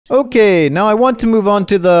Okay, now I want to move on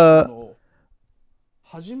to the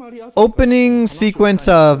opening sequence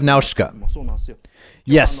of Nausicaa.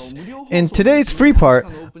 Yes, in today's free part,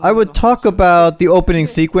 I would talk about the opening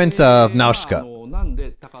sequence of Nausicaa.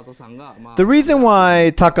 The reason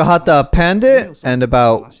why Takahata panned it, and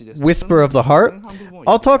about Whisper of the Heart,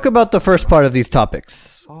 I'll talk about the first part of these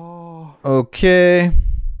topics. Okay.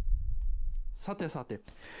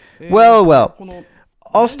 Well,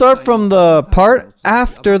 I'll start from the part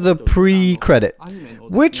after the pre-credit,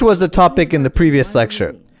 which was a topic in the previous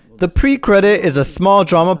lecture. The pre-credit is a small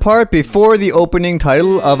drama part before the opening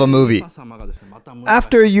title of a movie.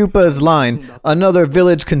 After Yupa's line, "Another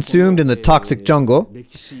village consumed in the toxic jungle,"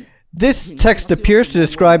 this text appears to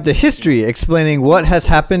describe the history, explaining what has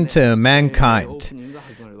happened to mankind.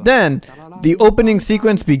 Then, the opening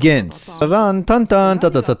sequence begins.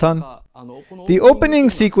 The opening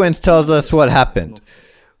sequence tells us what happened.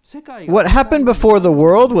 What happened before the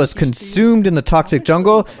world was consumed in the toxic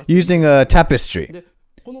jungle using a tapestry.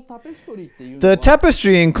 The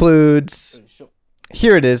tapestry includes,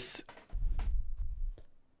 here it is,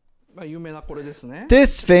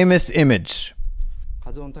 this famous image,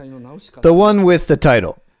 the one with the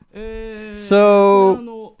title.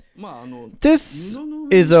 So, this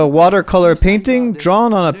is a watercolor painting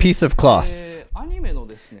drawn on a piece of cloth.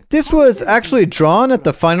 This was actually drawn at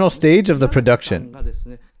the final stage of the production.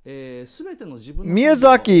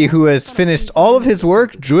 Miyazaki, who has finished all of his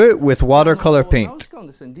work, drew it with watercolor paint.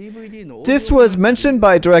 This was mentioned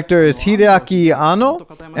by directors Hideaki Anno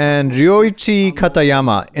and Ryoichi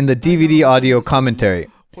Katayama in the DVD audio commentary.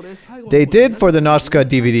 They did for the Nausicaa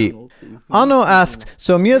DVD. Anno asked,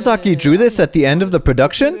 "So Miyazaki drew this at the end of the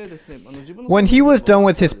production?" When he was done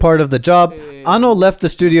with his part of the job, Anno left the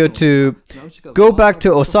studio to go back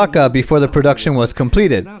to Osaka before the production was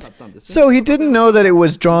completed. So he didn't know that it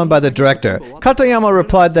was drawn by the director. Katayama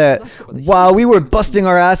replied that while we were busting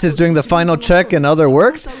our asses during the final check and other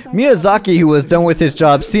works, Miyazaki, who was done with his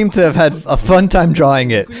job, seemed to have had a fun time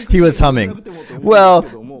drawing it. He was humming. Well,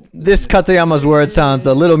 this Katayama's word sounds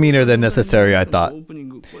a little meaner than necessary, I thought.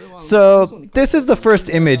 So, this is the first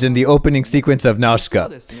image in the opening sequence of Nausicaa,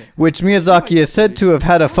 which Miyazaki is said to have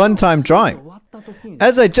had a fun time drawing.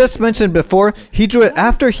 As I just mentioned before, he drew it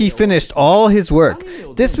after he finished all his work.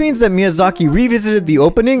 This means that Miyazaki revisited the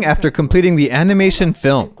opening after completing the animation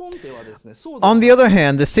film. On the other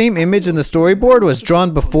hand, the same image in the storyboard was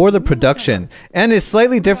drawn before the production, and is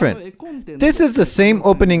slightly different. This is the same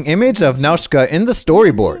opening image of Nausicaa in the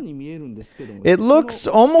storyboard. It looks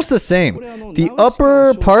almost the same. The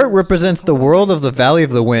upper part represents the world of the Valley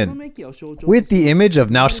of the Wind, with the image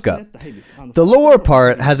of Nausicaa. The lower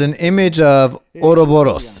part has an image of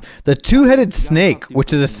Ouroboros, the two-headed snake,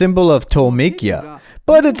 which is a symbol of Tolmekia.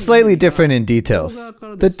 But it's slightly different in details.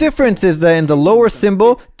 The difference is that in the lower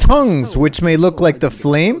symbol, tongues, which may look like the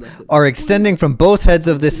flame, are extending from both heads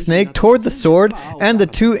of this snake toward the sword, and the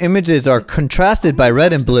two images are contrasted by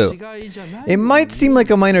red and blue. It might seem like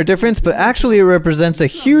a minor difference, but actually it represents a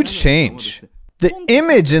huge change. The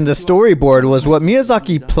image in the storyboard was what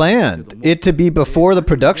Miyazaki planned it to be before the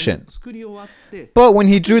production. But when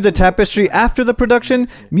he drew the tapestry after the production,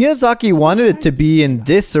 Miyazaki wanted it to be in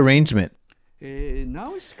this arrangement.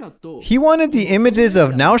 He wanted the images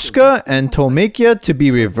of Nausicaa and Tolmekia to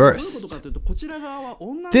be reversed.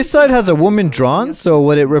 This side has a woman drawn, so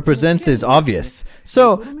what it represents is obvious.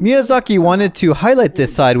 So Miyazaki wanted to highlight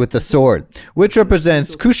this side with the sword, which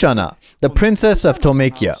represents Kushana, the princess of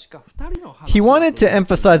Tolmekia. He wanted to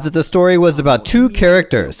emphasize that the story was about two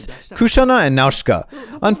characters, Kushana and Nausicaa.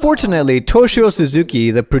 Unfortunately, Toshio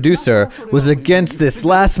Suzuki, the producer, was against this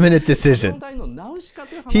last-minute decision.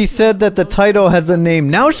 He said that the title has the name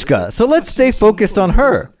Nausicaa, so let's stay focused on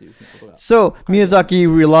her. So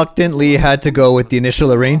Miyazaki reluctantly had to go with the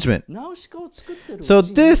initial arrangement. So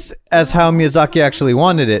this is how Miyazaki actually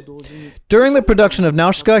wanted it. During the production of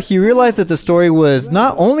Nausicaa, he realized that the story was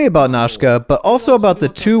not only about Nausicaa, but also about the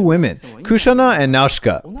two women, Kushana and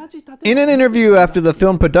Nausicaa. In an interview after the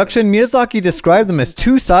film production, Miyazaki described them as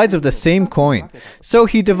two sides of the same coin. So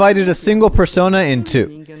he divided a single persona in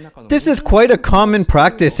two. This is quite a common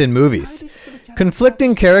practice in movies.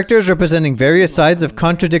 Conflicting characters representing various sides of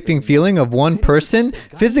contradicting feeling of one person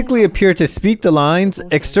physically appear to speak the lines,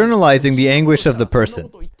 externalizing the anguish of the person.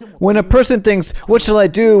 When a person thinks, "What shall I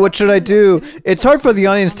do? What should I do?" it's hard for the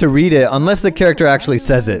audience to read it unless the character actually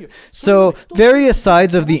says it. So, various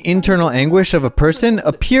sides of the internal anguish of a person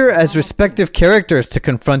appear as respective characters to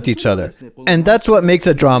confront each other. And that's what makes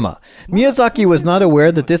a drama. Miyazaki was not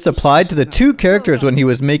aware that this applied to the two characters when he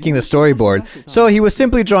was making the storyboard, so he was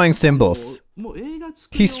simply drawing symbols.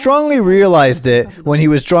 He strongly realized it when he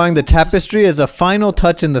was drawing the tapestry as a final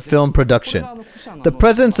touch in the film production. The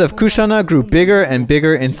presence of Kushana grew bigger and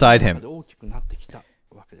bigger inside him.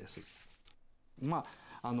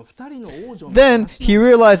 Then he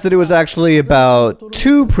realized that it was actually about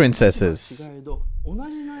two princesses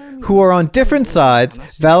who are on different sides,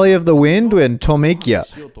 Valley of the Wind and Tomekia,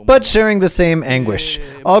 but sharing the same anguish.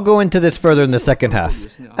 I'll go into this further in the second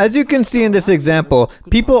half. As you can see in this example,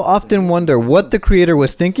 people often wonder what the creator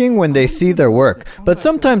was thinking when they see their work, but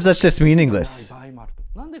sometimes that's just meaningless.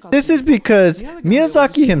 This is because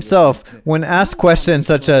Miyazaki himself, when asked questions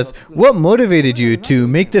such as, "What motivated you to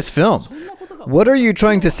make this film? What are you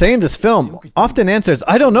trying to say in this film?" often answers,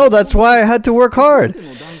 "I don't know, that's why I had to work hard."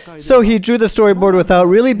 So he drew the storyboard without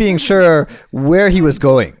really being sure where he was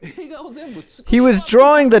going. He was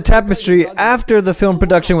drawing the tapestry after the film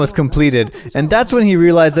production was completed, and that's when he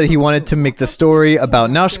realized that he wanted to make the story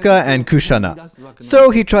about Nausicaa and Kushana.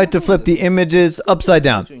 So he tried to flip the images upside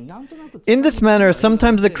down. In this manner,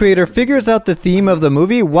 sometimes the creator figures out the theme of the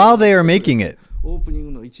movie while they are making it.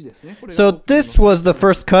 So this was the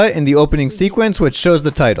first cut in the opening sequence, which shows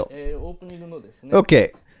the title.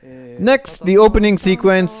 Okay. Next, the opening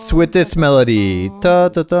sequence with this melody, ta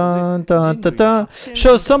ta ta ta ta ta,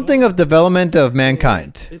 shows something of development of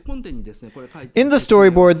mankind. In the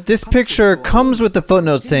storyboard, this picture comes with the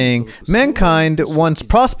footnote saying, "Mankind once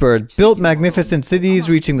prospered, built magnificent cities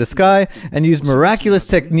reaching the sky, and used miraculous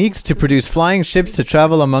techniques to produce flying ships to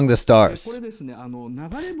travel among the stars."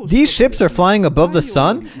 These ships are flying above the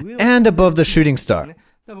sun and above the shooting star.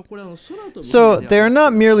 So they are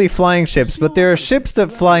not merely flying ships, but they are ships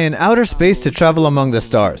that fly in outer space to travel among the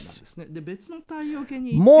stars.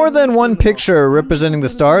 More than one picture representing the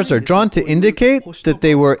stars are drawn to indicate that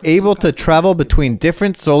they were able to travel between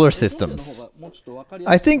different solar systems.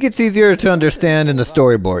 I think it's easier to understand in the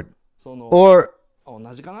storyboard. Or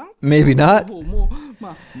maybe not.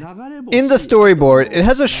 In the storyboard, it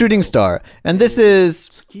has a shooting star, and this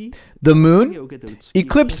is the moon,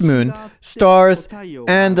 eclipse moon, stars,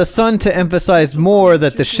 and the sun to emphasize more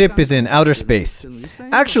that the ship is in outer space.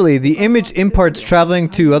 Actually, the image imparts traveling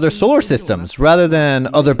to other solar systems rather than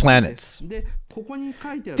other planets.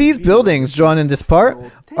 These buildings drawn in this part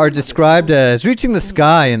are described as reaching the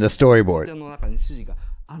sky in the storyboard.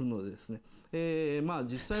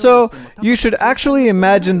 So, you should actually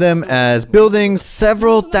imagine them as buildings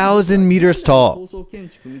several thousand meters tall.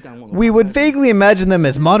 We would vaguely imagine them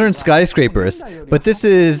as modern skyscrapers, but this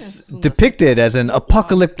is depicted as an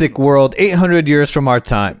apocalyptic world 800 years from our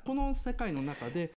time.